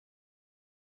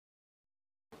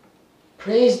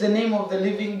Praise the name of the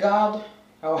living God,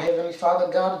 our Heavenly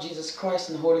Father, God, Jesus Christ,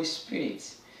 and Holy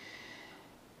Spirit.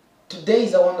 Today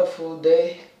is a wonderful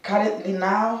day. Currently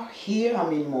now, here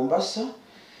I'm in Mombasa,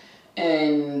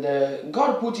 and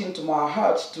God put into my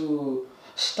heart to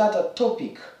start a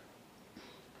topic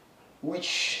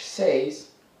which says,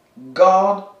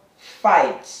 God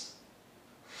fights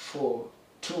for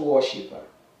true worshiper.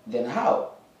 Then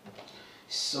how?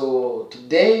 So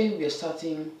today we are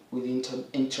starting with the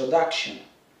introduction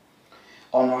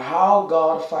on how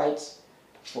God fights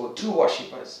for true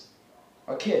worshippers.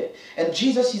 Okay, and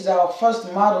Jesus is our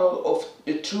first model of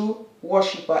a true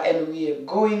worshipper, and we are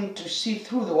going to see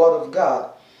through the Word of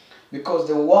God, because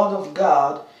the Word of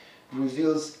God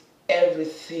reveals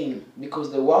everything, because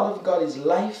the Word of God is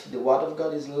life, the Word of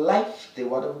God is life, the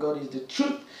Word of God is the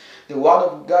truth, the Word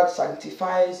of God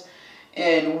sanctifies,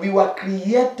 and we were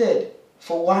created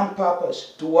for one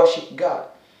purpose, to worship God.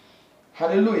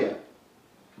 Hallelujah.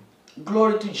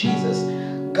 Glory to Jesus.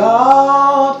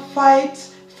 God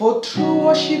fights for true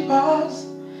worshippers.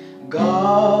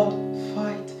 God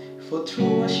fights for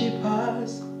true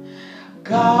worshippers.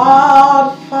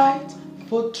 God fights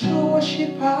for true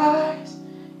worshippers.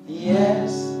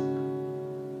 Yes,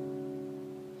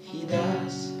 He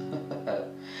does.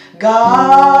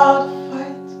 God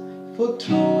fights for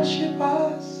true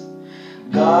worshippers.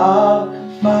 God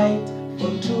fights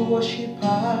for true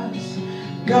worshippers.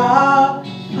 God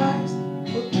fights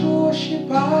for true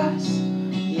worshippers.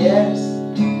 Yes,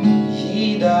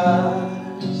 He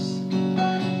does.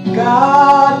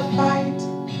 God fights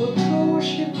for true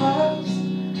worshippers.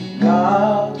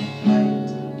 God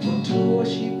fights for true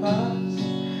worshippers.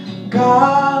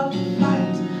 God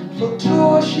fights for true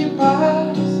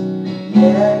worshippers.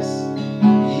 Yes,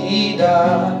 He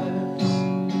does.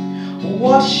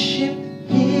 Worship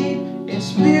Him in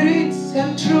spirit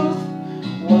and truth.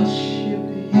 Worship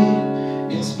Him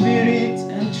in spirit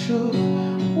and truth.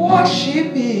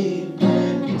 Worship Him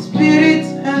in spirit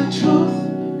and truth.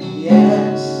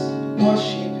 Yes,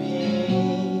 worship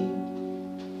Him.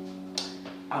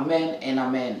 Amen and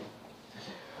amen.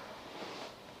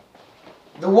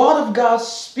 The Word of God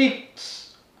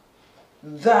speaks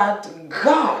that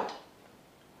God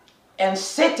and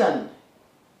Satan,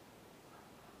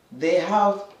 they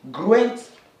have great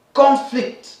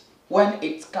conflict when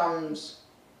it comes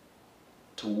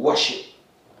to worship.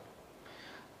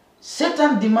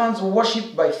 Satan demands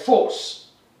worship by force,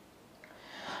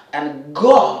 and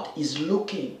God is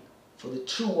looking for the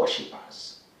true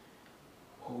worshippers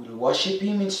who will worship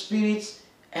Him in spirit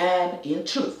and in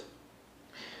truth.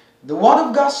 The Word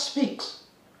of God speaks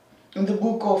in the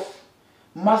book of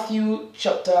Matthew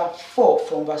chapter 4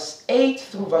 from verse 8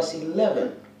 through verse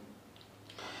 11.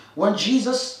 When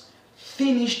Jesus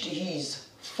finished his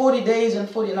 40 days and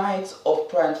 40 nights of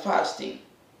prayer and fasting.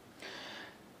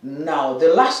 Now, the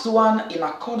last one, in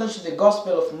accordance to the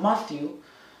Gospel of Matthew,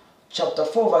 chapter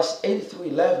 4, verse 8 through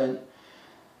 11,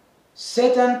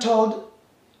 Satan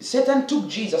took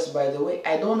Jesus, by the way,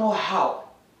 I don't know how.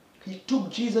 He took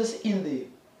Jesus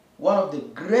in one of the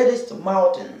greatest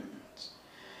mountains.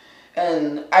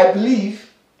 And I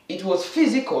believe it was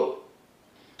physical.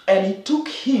 And he took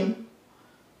him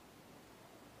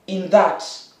in that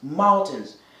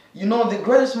mountains. You know, the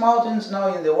greatest mountains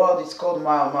now in the world is called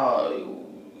Mount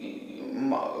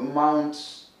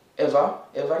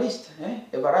Everest,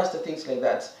 Everest, things like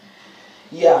that.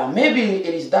 Yeah, maybe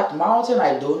it is that mountain,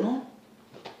 I don't know.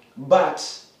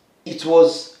 But it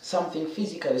was something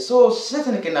physical. So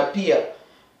Satan can appear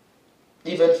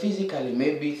even physically,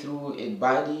 maybe through a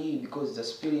body, because the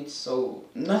spirit, so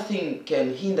nothing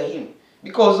can hinder him.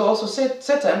 Because also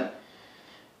Satan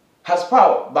has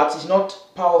power, but is not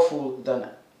powerful than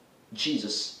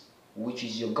Jesus, which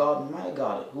is your God, my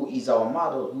God, who is our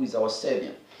model, who is our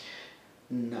Savior.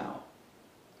 Now,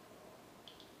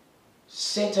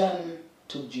 Satan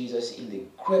took Jesus in the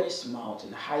greatest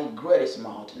mountain, greatest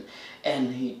mountain,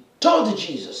 and he told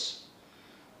Jesus,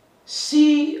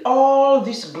 see all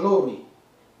this glory,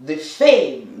 the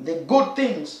fame, the good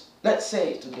things, let's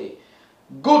say today,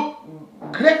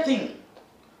 great thing,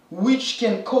 which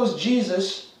can cause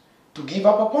Jesus to give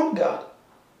up upon God,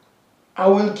 I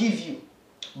will give you.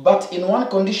 But in one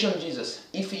condition, Jesus,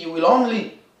 if you will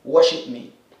only worship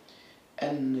me.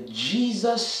 And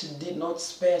Jesus did not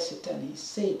spare Satan. He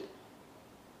said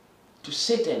to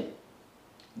Satan,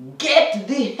 get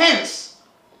thee hence.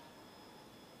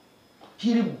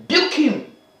 He rebuked him,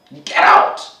 get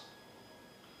out.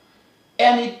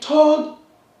 And he told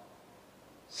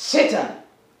Satan,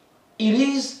 it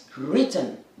is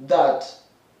written that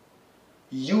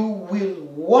you will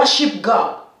worship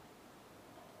God.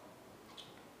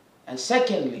 And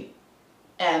secondly,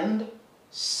 and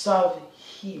serve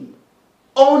Him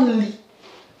only.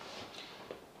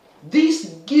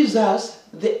 This gives us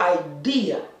the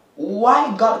idea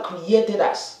why God created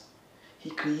us.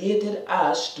 He created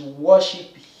us to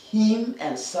worship Him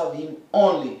and serve Him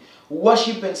only.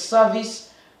 Worship and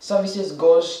services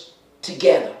goes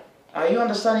together. Are you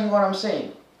understanding what I'm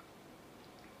saying?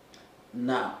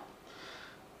 Now,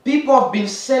 people have been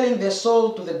selling their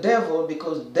soul to the devil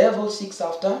because the devil seeks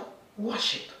after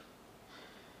worship.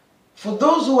 For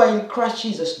those who are in Christ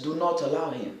Jesus, do not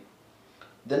allow him.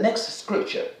 The next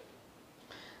scripture.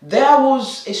 There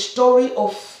was a story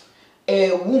of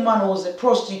a woman who was a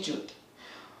prostitute.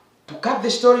 To cut the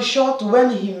story short,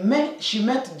 when she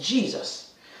met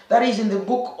Jesus. That is in the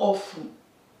book of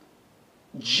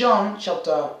John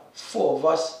chapter 4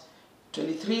 verse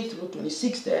 23 through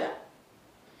 26 there.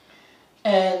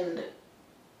 And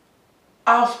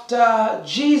after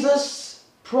Jesus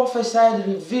prophesied,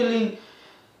 revealing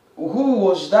who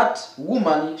was that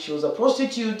woman, she was a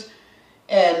prostitute,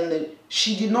 and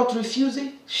she did not refuse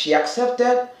it, she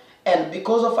accepted, and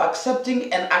because of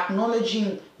accepting and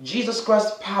acknowledging Jesus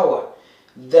Christ's power,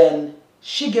 then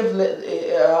she gave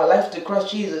her life to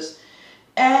Christ Jesus,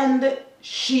 and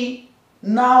she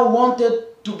now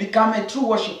wanted to become a true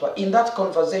worshiper in that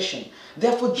conversation.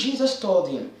 Therefore, Jesus told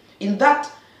him, in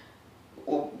that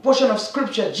portion of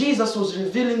scripture, Jesus was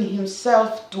revealing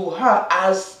himself to her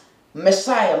as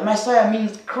Messiah. Messiah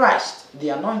means Christ, the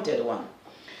anointed one.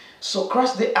 So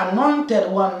Christ, the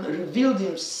anointed one, revealed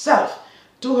himself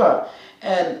to her.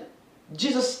 And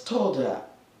Jesus told her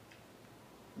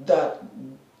that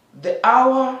the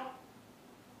hour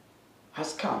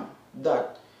has come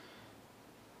that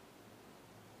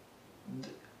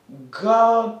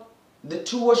God, the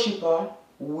true worshiper,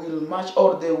 will match,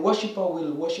 or the worshiper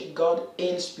will worship God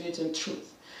in spirit and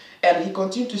truth. And he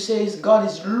continued to say, God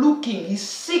is looking, he's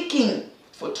seeking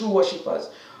for true worshippers,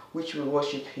 which will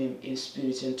worship him in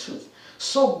spirit and truth.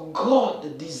 So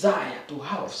God desires to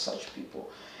have such people.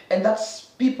 And that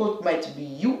people might be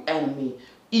you and me.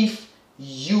 If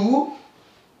you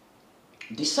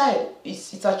decide,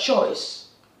 it's a choice.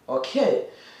 Okay?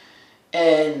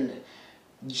 And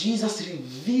Jesus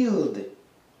revealed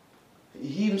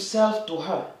himself to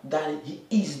her that he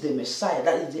is the Messiah,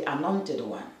 that is the anointed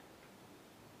one.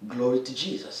 Glory to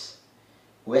Jesus.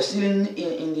 We're still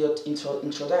in the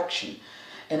introduction.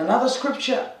 And another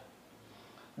scripture,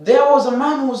 there was a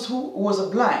man who was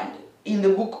blind in the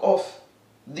book of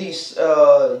this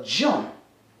John.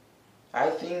 I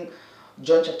think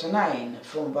John chapter 9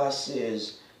 from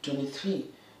verses 23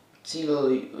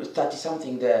 till 30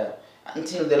 something there.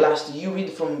 Until the last, you read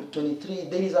from 23,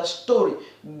 there is a story.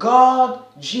 God,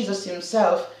 Jesus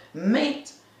himself, he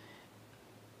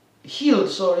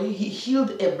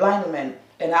healed a blind man.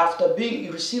 And after he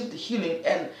received healing,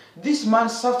 and this man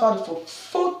suffered for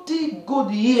 40 good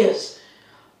years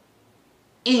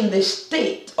in the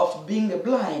state of being a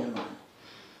blind man.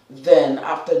 Then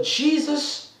after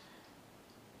Jesus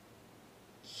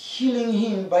healing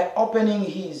him by opening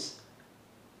his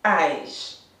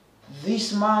eyes,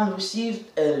 this man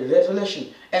received a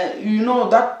revelation. And you know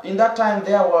that in that time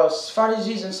there was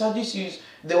Pharisees and Sadducees.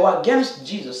 They were against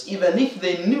Jesus, even if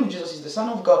they knew Jesus is the Son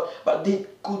of God, but they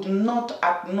could not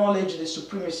acknowledge the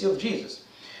supremacy of Jesus.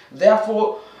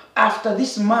 Therefore, after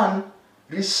this man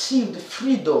received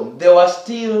freedom, they were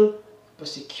still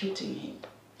persecuting him.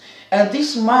 And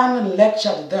this man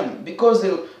lectured them because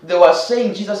they were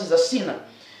saying Jesus is a sinner.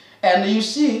 And you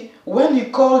see, when you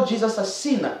call Jesus a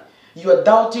sinner, you are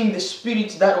doubting the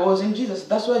spirit that was in Jesus.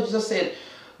 That's why Jesus said,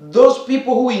 those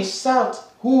people who insult,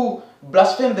 who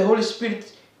blaspheme the Holy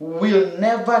Spirit will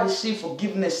never receive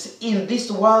forgiveness in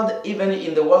this world, even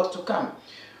in the world to come.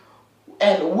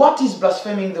 And what is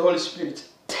blaspheming the Holy Spirit?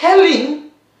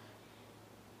 Telling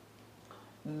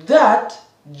that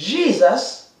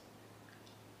Jesus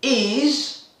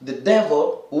is the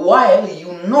devil, while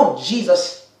you know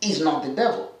Jesus is not the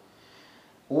devil.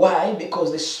 Why?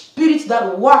 Because the spirit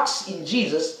that works in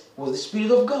Jesus was the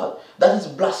Spirit of God. That is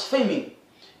blaspheming.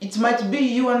 It might be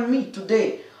you and me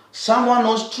today. Someone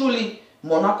knows truly,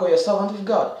 Monakho, you're a servant of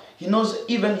God. He knows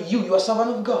even you are a servant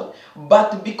of God.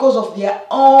 But because of their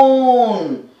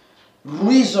own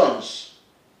reasons,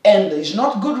 and it's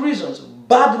not good reasons,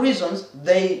 bad reasons,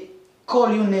 they call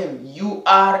you name. You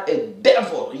are a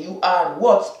devil. You are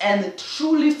what? And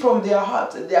truly from their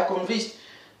heart, they are convinced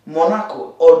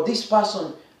Monakho or this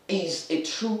person is a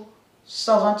true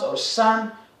servant or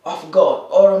son of God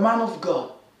or a man of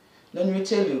God. Let me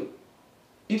tell you,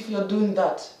 if you're doing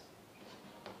that,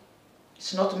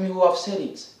 it's not me who have said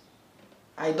it.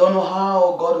 I don't know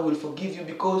how God will forgive you,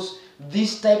 because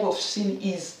this type of sin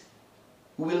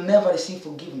will never receive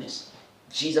forgiveness.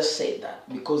 Jesus said that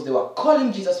because they were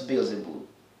calling Jesus Beelzebub.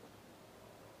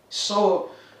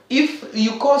 So if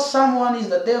you call someone is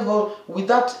the devil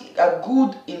without a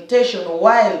good intention,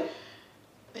 while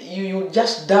you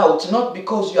just doubt, not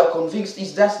because you are convinced,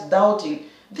 it's just doubting.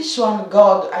 This one,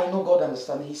 God, I know God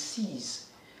understands. He sees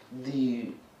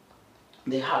the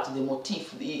heart, the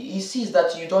motive. He sees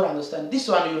that you don't understand. This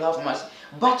one, you'll have mercy.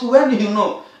 But when you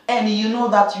know, and you know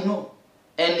that you know,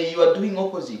 and you are doing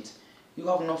opposite, you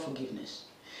have no forgiveness.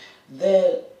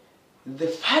 The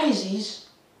Pharisees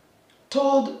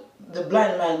told the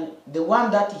blind man, the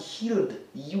one that healed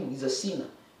you is a sinner.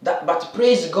 But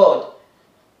praise God,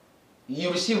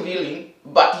 you receive healing,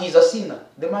 but he's a sinner.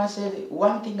 The man said,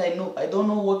 one thing I know, I don't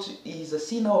know what he's a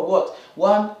sinner or what.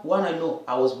 One I know,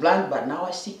 I was blind, but now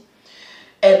I see.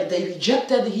 And they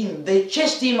rejected him. They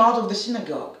chased him out of the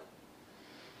synagogue.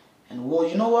 And well,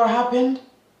 you know what happened?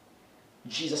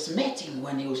 Jesus met him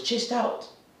when he was chased out.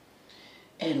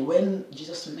 And when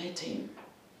Jesus met him,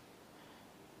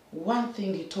 one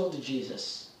thing he told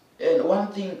Jesus, and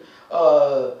one thing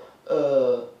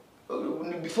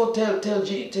before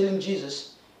telling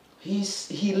Jesus,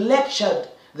 he lectured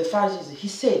the Pharisees. He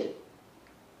said,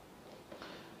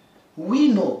 we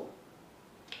know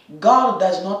God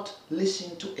does not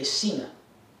listen to a sinner.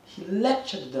 He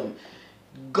lectured them.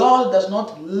 God does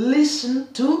not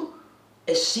listen to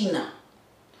a sinner.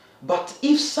 But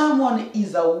if someone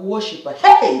is a worshiper,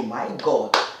 hey, my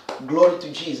God, glory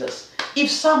to Jesus.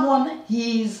 If someone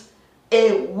is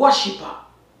a worshiper,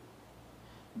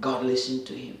 God listens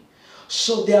to him.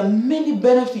 So there are many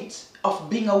benefits of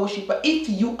being a worshiper. If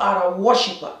you are a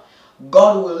worshiper,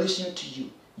 God will listen to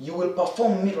you. You will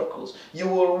perform miracles. You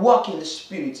will walk in the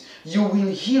Spirit. You will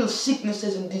heal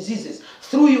sicknesses and diseases.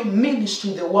 Through your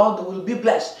ministry, the world will be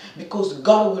blessed because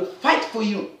God will fight for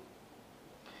you.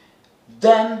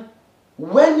 Then,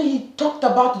 when he talked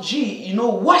about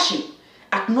worship,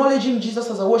 acknowledging Jesus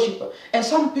as a worshiper. And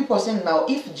some people are saying now,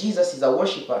 if Jesus is a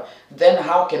worshiper, then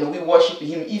how can we worship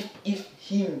him if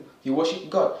he worshiped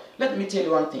God? Let me tell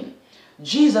you one thing.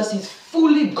 Jesus is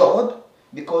fully God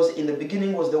because in the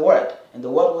beginning was the Word, and the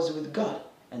Word was with God,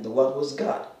 and the Word was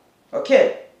God.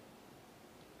 Okay?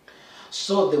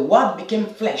 So the Word became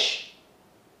flesh.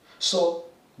 So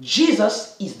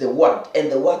Jesus is the Word,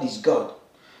 and the Word is God.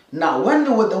 Now, when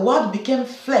the Word became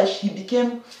flesh, he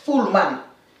became full man.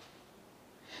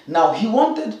 Now, he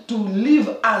wanted to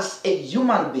live as a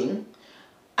human being,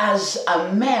 as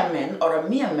a mere man or a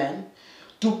mere man,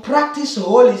 to practice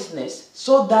holiness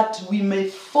so that we may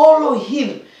follow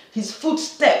him, his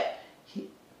footstep,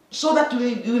 so that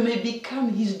we may become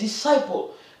his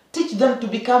disciple. Teach them to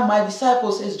become my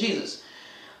disciples, says Jesus.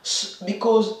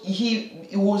 Because he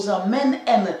was a man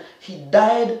and he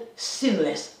died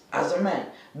sinless as a man.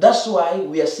 That's why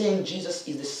we are saying Jesus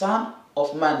is the Son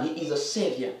of Man. He is a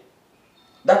Savior.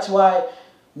 That's why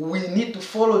we need to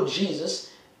follow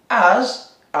Jesus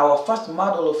as our first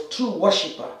model of true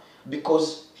worshiper,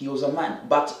 because he was a man.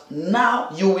 But now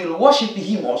you will worship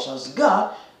him also as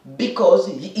God because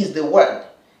he is the Word.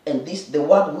 And this the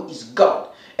Word who is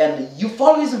God. And you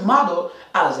follow his model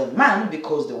as a man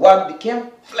because the Word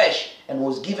became flesh and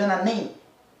was given a name.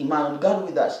 Emmanuel, God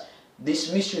with us.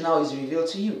 This mystery now is revealed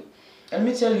to you. Let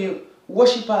me tell you,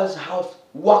 worshippers have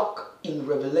walk in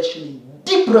revelation, in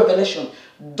deep revelation.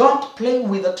 Don't play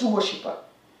with a true worshipper.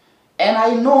 And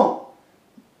I know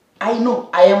I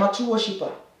am a true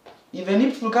worshipper. Even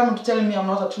if you come to tell me I'm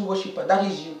not a true worshipper, that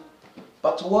is you.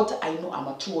 But what I know, I'm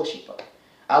a true worshipper.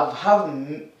 I've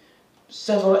had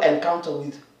several encounters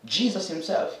with Jesus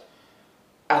himself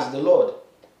as the Lord.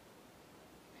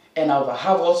 And I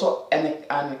have also an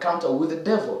encounter with the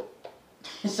devil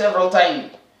several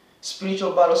times.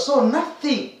 Spiritual battle. So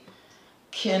nothing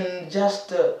can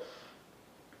just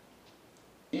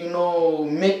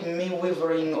make me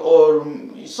wavering, or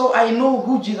so I know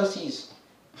who Jesus is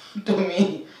to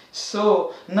me.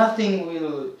 So nothing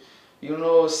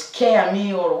will scare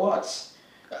me or what.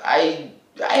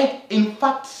 In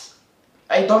fact,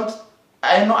 I'm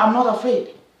not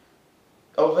afraid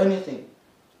of anything.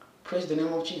 Praise the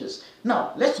name of Jesus.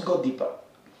 Now let's go deeper.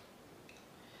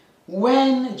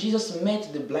 When Jesus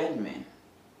met the blind man,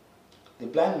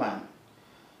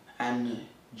 and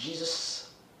Jesus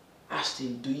asked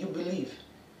him, do you believe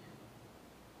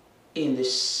in the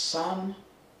Son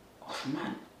of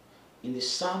Man, in the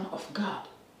Son of God?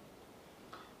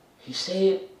 He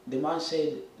said, the man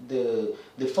said, the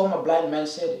former blind man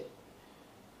said,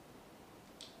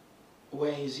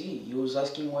 where is he? He was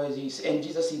asking, where is he? And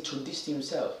Jesus introduced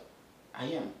himself. I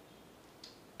am.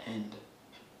 And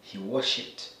he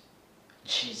worshipped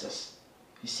Jesus.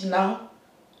 You see now?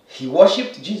 He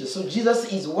worshipped Jesus. So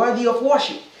Jesus is worthy of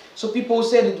worship. So people who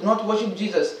said they do not worship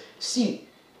Jesus, see,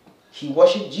 he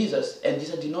worshipped Jesus and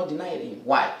Jesus did not deny him.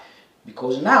 Why?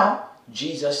 Because now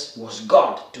Jesus was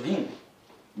God to him.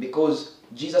 Because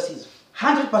Jesus is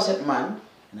 100% man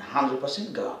and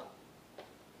 100% God.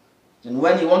 And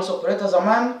when he wants to operate as a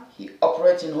man, he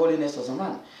operates in holiness as a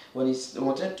man. When he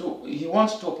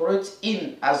wants to operate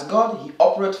in as God, he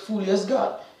operates fully as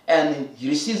God. And he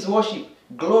receives worship,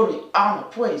 glory, honor,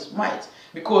 praise, might.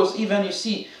 Because even you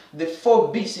see the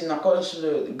four beasts in accordance to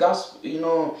the gospel,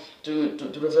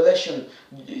 to Revelation,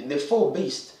 the four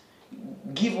beasts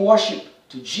give worship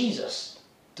to Jesus,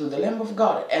 to the Lamb of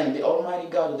God, and the Almighty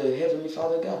God, the Heavenly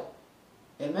Father God.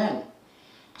 Amen.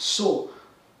 So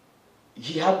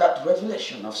he had that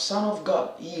revelation of Son of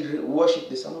God. He worshipped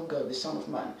the Son of God, the Son of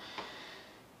Man.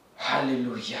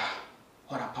 Hallelujah.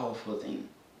 What a powerful thing.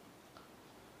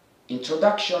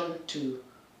 Introduction to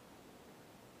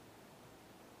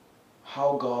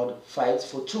how God fights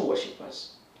for true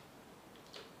worshippers.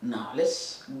 Now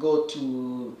let's go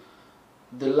to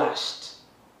the last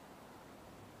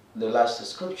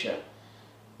scripture.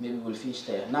 Maybe we'll finish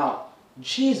there. Now,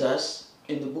 Jesus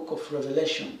in the book of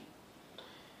Revelation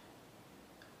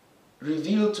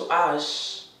revealed to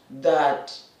us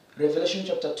that Revelation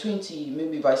chapter 20,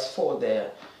 maybe verse 4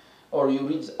 there, or you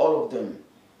read all of them,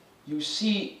 you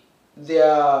see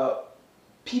there are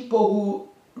people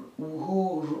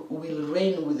who will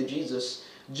reign with Jesus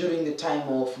during the time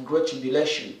of great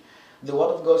tribulation. The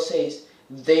word of God says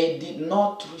they did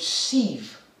not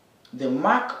receive the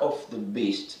mark of the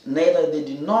beast, neither they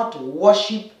did not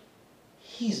worship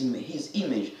his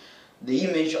image, the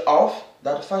image of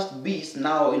that first beast.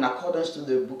 Now in accordance to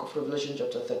the book of Revelation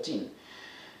chapter 13,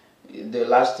 the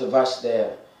last verse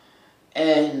there,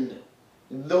 and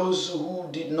those who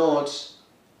did not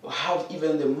have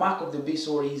even the mark of the beast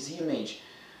or his image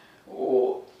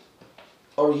or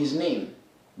his name,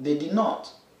 they did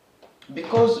not.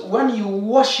 Because when you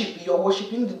worship, you are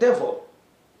worshiping the devil,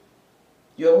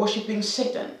 you are worshiping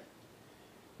Satan.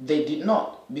 They did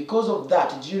not. Because of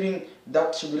that, during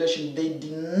that tribulation, they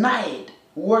denied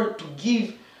word to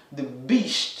give the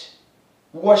beast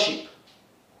worship,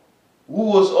 who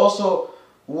was also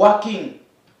working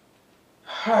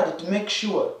hard to make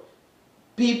sure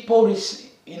people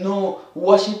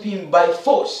worship him by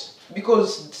force,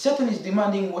 because Satan is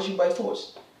demanding worship by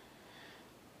force.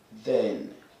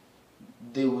 Then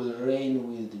they will reign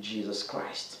with Jesus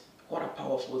Christ. What a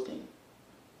powerful thing.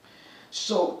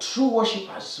 So true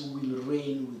worshippers will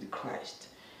reign with Christ.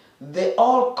 The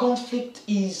all conflict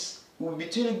is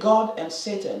between God and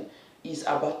Satan is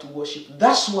about worship.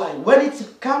 That's why when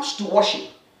it comes to worship,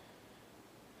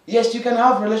 yes, you can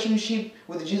have relationship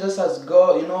with Jesus as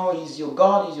God, he's your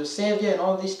God, he's your Savior and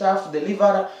all this stuff,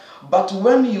 deliverer. But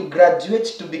when you graduate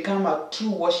to become a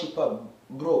true worshipper,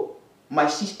 bro, my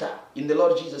sister in the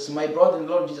Lord Jesus, my brother in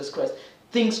the Lord Jesus Christ,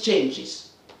 things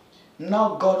changes.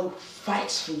 Now God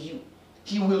fights for you.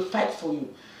 He will fight for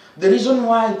you. The reason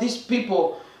why these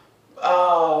people,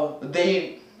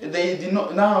 they did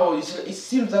not, now it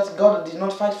seems that God did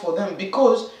not fight for them,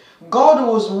 because God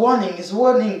is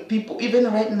warning people, even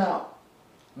right now.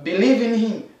 Believe in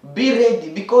him. Be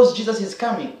ready, because Jesus is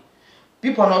coming.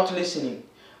 People are not listening.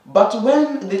 But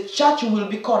when the church will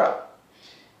be caught up,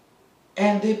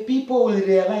 and the people will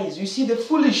realize, you see the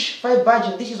foolish five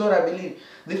virgins, this is what I believe.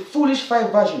 The foolish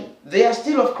five virgins, they are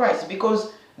still of Christ,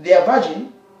 because they are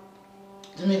virgin.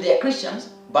 I mean, they are Christians,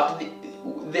 but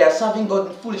they are serving God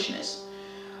in foolishness.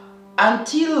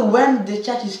 Until when the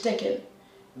church is taken,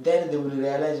 then they will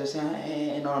realize, they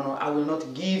say, no, I will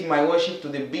not give my worship to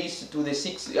the beast, to the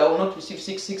 6, I will not receive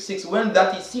 666, when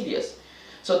that is serious.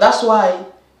 So that's why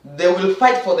they will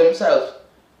fight for themselves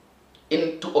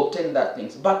to obtain that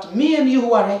things. But me and you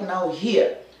who are right now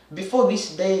here, before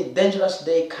this day, dangerous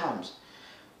day comes,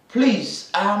 please,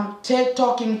 I'm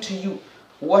talking to you,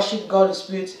 worship God in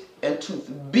spirit and truth.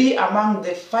 Be among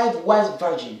the 5 wise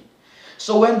virgins.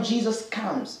 So when Jesus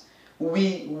comes,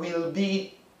 we will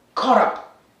be caught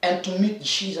up and to meet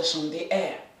Jesus on the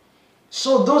air.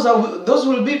 So those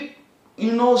will be,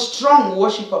 strong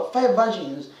worshiper, 5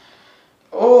 virgins.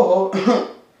 Oh,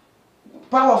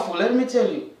 powerful, let me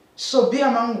tell you. So be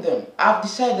among them. I've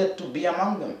decided to be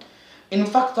among them. In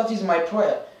fact, that is my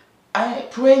prayer. I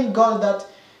pray in God that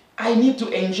I need to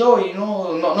enjoy,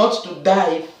 not to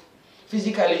die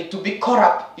physically, to be caught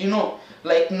up,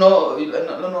 like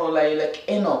like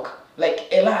Enoch,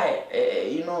 like Eli,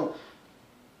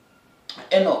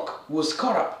 Enoch was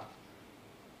caught up,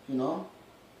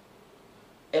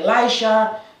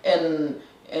 Elisha and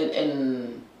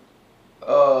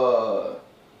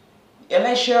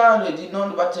Elisha did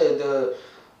not, but the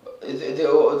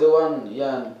one,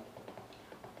 yeah,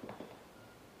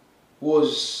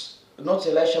 was not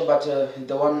Elisha, but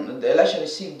Elisha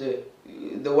received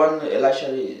the one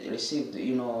Elisha received,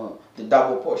 you know, the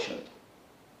double portion.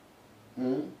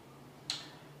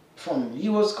 From he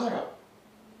was caught up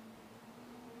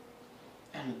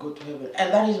and go to heaven.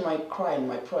 And that is my cry and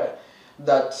my prayer,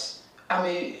 that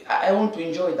I want to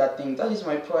enjoy that thing. That is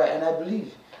my prayer, and I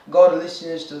believe God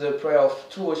listens to the prayer of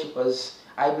true worshippers.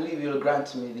 I believe He will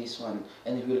grant me this one,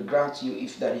 and He will grant you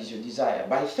if that is your desire.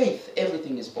 By faith,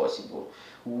 everything is possible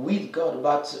with God,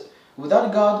 but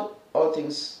without God, all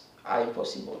things are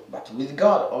impossible. But with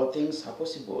God, all things are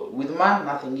possible. With man,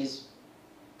 nothing is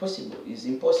possible. It's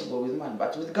impossible with man,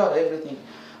 but with God, everything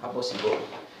are possible.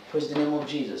 Praise the name of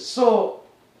Jesus. So,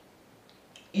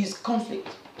 is conflict.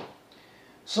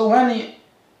 So when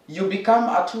you become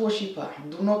a true worshipper,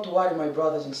 do not worry, my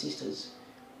brothers and sisters.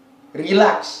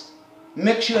 Relax.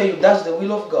 Make sure you do the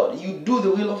will of God. You do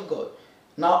the will of God.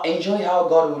 Now enjoy how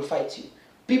God will fight you.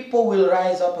 People will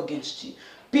rise up against you.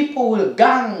 People will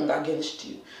gang against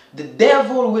you. The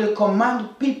devil will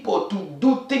command people to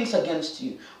do things against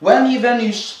you. When even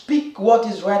you speak what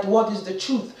is right, what is the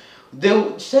truth,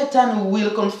 Satan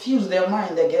will confuse their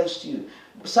mind against you.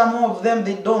 Some of them,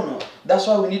 they don't know. That's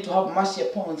why we need to have mercy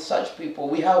upon such people.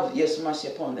 We have, yes, mercy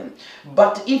upon them.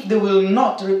 But if they will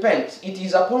not repent, it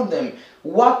is upon them.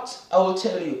 What I will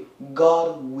tell you,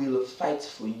 God will fight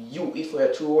for you. If you're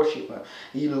a true worshipper,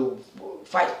 He will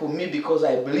fight for me, because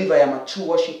I believe I am a true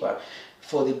worshipper,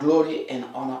 for the glory and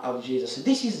honor of Jesus.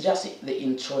 This is just the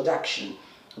introduction.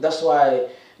 That's why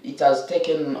it has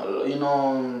taken, you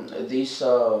know, this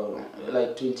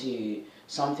like 20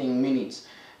 something minutes.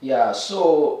 Yeah,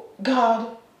 so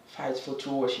God fights for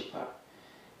true worshiper.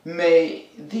 May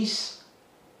this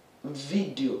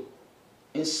video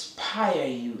inspire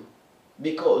you,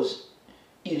 because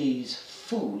it is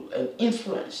full and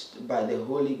influenced by the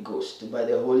Holy Ghost, by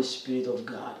the Holy Spirit of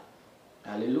God.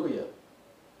 Hallelujah.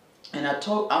 And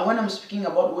when I'm speaking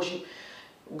about worship,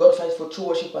 God fights for true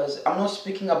worshippers, I'm not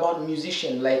speaking about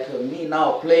musician like me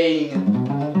now playing.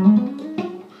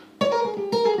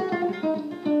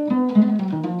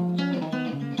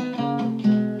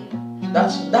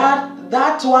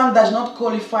 That one does not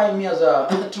qualify me as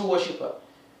a true worshipper.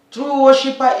 True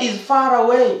worshipper is far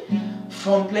away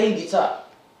from playing guitar.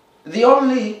 The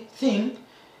only thing,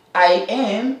 I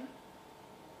am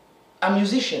a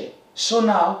musician. So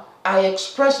now I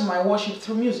express my worship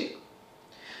through music.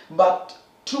 But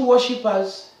true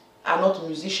worshippers are not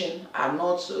musicians, are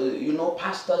not, you know,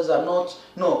 pastors, are not,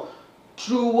 no.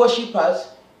 True worshippers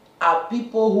are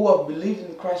people who have believed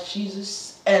in Christ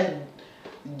Jesus and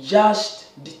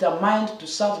just determined to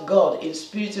serve God in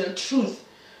spirit and truth,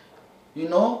 you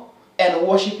know, and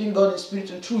worshiping God in spirit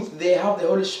and truth. They have the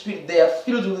Holy Spirit. They are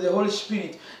filled with the Holy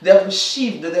Spirit. They have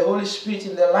received the Holy Spirit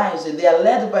in their lives. And they are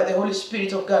led by the Holy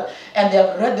Spirit of God. And they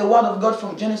have read the Word of God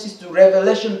from Genesis to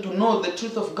Revelation to know the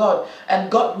truth of God. And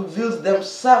God reveals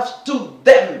themselves to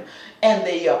them. And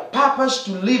they are purposed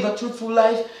to live a truthful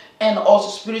life and also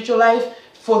spiritual life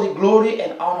for the glory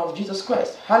and honor of Jesus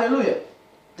Christ. Hallelujah.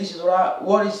 This is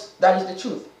that is the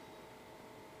truth.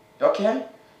 Okay?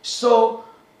 So,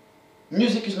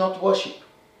 music is not worship.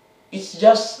 It's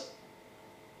just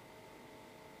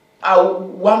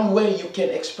one way you can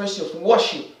express your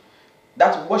worship.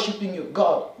 That's worshiping your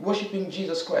God, worshiping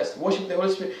Jesus Christ, worship the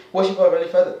Holy Spirit, worship our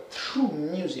Heavenly Father through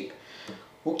music.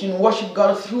 You can worship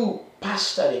God through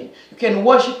pastoring. You can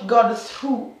worship God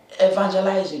through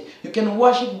evangelizing. You can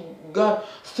worship God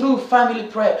through family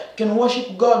prayer. You can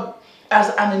worship God as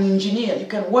an engineer. You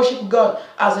can worship God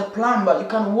as a plumber. You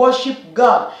can worship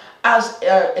God as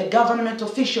a government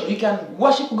official. You can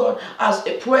worship God as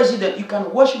a president. You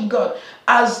can worship God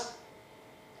as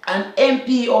an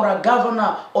MP or a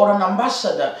governor or an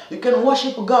ambassador. You can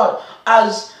worship God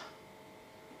as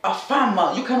a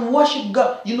farmer. You can worship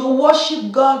God. You know, worship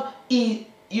God is,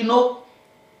 you know,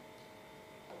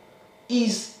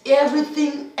 is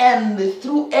everything, and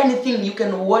through anything you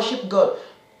can worship God.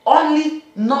 Only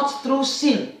not through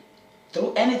sin.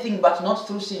 Through anything but not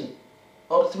through sin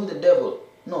or through the devil.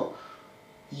 No.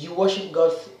 You worship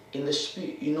God in the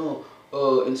spirit, you know,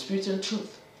 in spirit and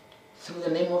truth, through the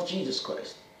name of Jesus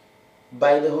Christ,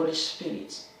 by the Holy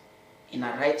Spirit, in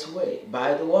a right way,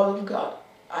 by the Word of God.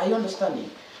 Are you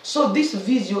understanding? So this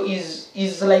video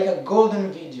is like a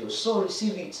golden video. So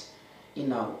receive it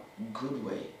in a good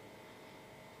way.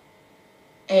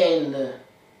 And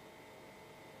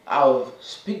I'll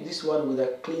speak this word with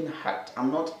a clean heart.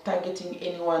 I'm not targeting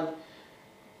anyone,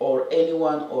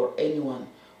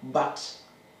 but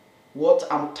what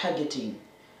I'm targeting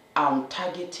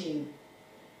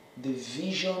the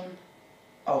vision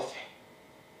of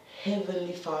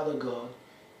Heavenly Father God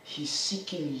He's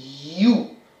seeking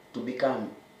you to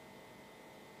become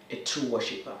a true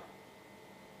worshiper.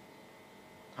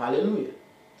 Hallelujah.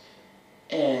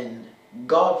 And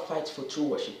God fights for true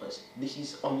worshippers. This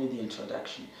is only the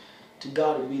introduction. To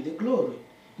God be the glory.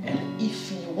 And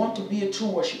if you want to be a true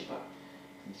worshipper,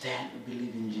 then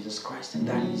believe in Jesus Christ. And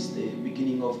that is the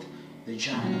beginning of the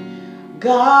journey.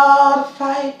 God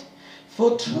fight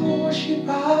for true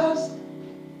worshippers.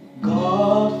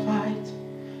 God fight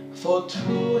for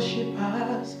true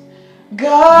worshippers.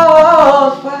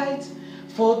 God fight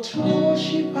for true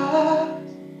worshippers.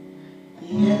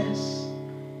 Yes,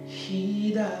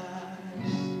 He does.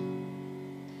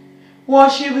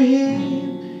 Worship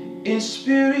Him in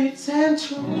spirit and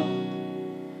truth.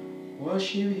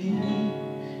 Worship Him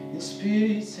in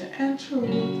spirit and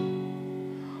truth.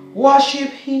 Worship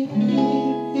Him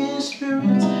in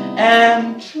spirit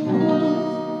and truth.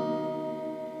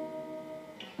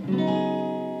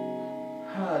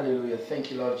 Hallelujah.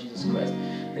 Thank you, Lord Jesus Christ.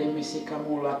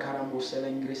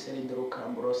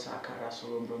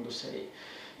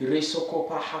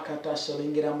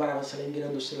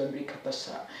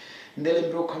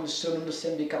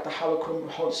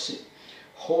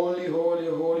 Holy, holy,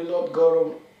 holy Lord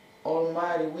God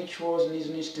Almighty, which was and is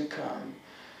and is to come.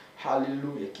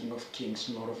 Hallelujah, King of Kings,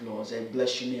 Lord of Lords. I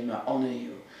bless your name, I honor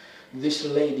you. This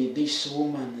lady, this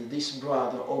woman, this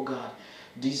brother, oh God,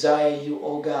 desire you,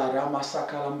 oh God.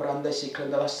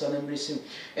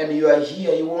 And you are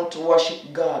here, you want to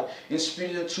worship God in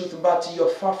spirit and truth, but you are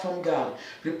far from God.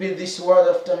 Repeat this word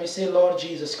after me. Say, Lord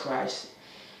Jesus Christ,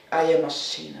 I am a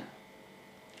sinner.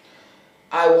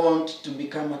 I want to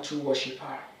become a true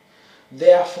worshiper.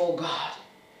 Therefore, God,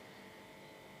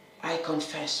 I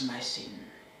confess my sin.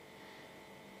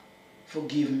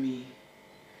 Forgive me.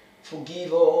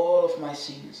 Forgive all of my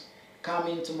sins. Come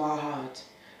into my heart.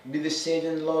 Be the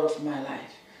Savior and Lord of my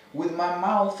life. With my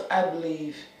mouth I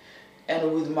believe,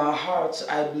 and with my heart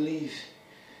I believe.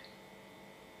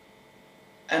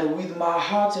 And with my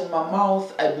heart and my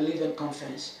mouth I believe and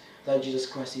confess that Jesus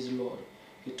Christ is Lord.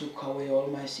 He took away all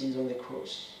my sins on the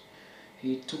cross.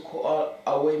 He took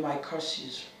away my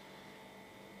curses.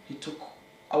 He took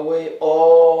away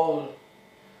all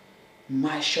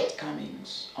my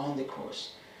shortcomings on the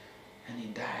cross. And He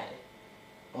died.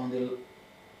 On the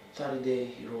third day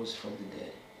He rose from the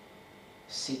dead.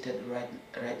 Seated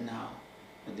right now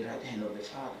at the right hand of the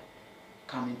Father.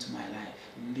 Come into my life.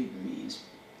 Lead me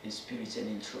in spirit and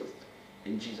in truth.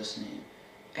 In Jesus' name.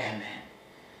 Amen.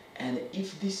 And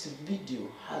if this video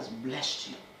has blessed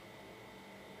you,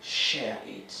 share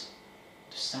it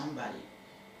to somebody.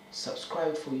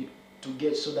 Subscribe for you to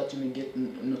get, so that you may get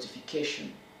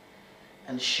notification,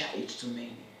 and share it to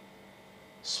many.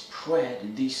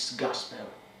 Spread this gospel.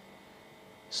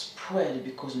 Spread,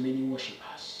 because many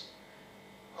worshippers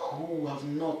who have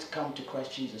not come to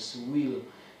Christ Jesus will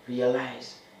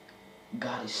realize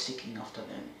God is seeking after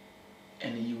them,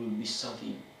 and you will be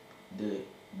serving the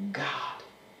God,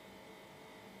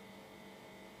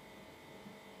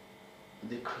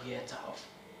 the creator of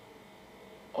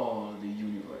all the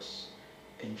universe.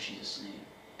 In Jesus' name,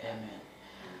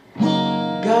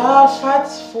 amen. God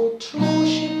fights for true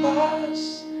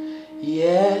worshippers.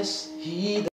 Yes,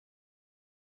 He does.